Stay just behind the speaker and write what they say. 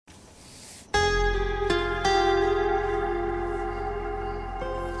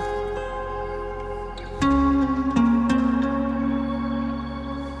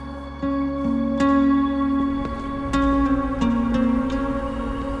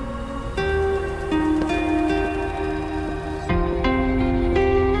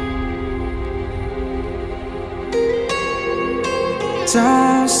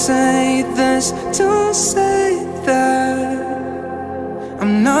Don't say this, don't say that.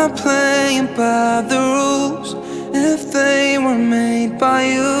 I'm not playing by the rules. If they were made by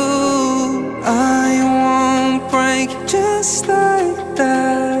you, I won't break just like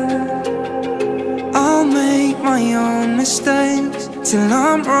that. I'll make my own mistakes till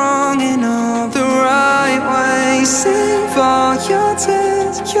I'm wrong in all the right ways. Save all your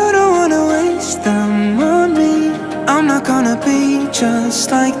tears, you don't wanna waste them on me. I'm not gonna be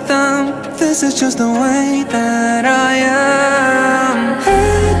just like them. This is just the way that I am.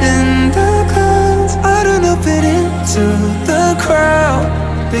 Head in the clouds, I don't know, fit into the crowd.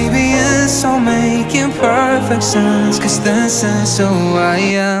 Baby, it's all making perfect sense, 'cause this is who I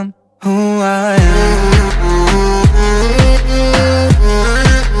am, who I am.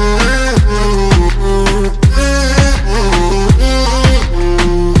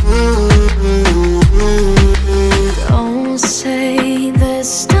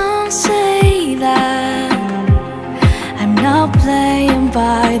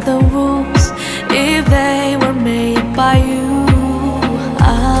 By the rules, if they were made by you,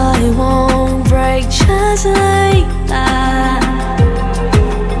 I won't break just like that.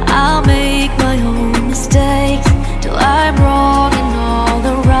 I'll make my own mistakes till I'm wrong in all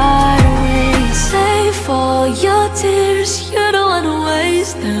the right ways. Save all your tears, you don't wanna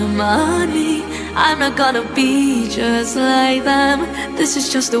waste them on me. I'm not gonna be just like them. This is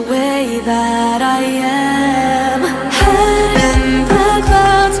just the way that I am. Head in the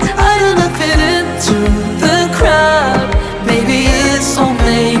clouds, I do not fit into the crowd. Maybe it's all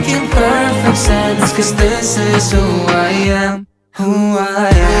making perfect sense, 'cause this is who I am, who I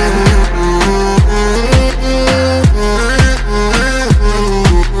am.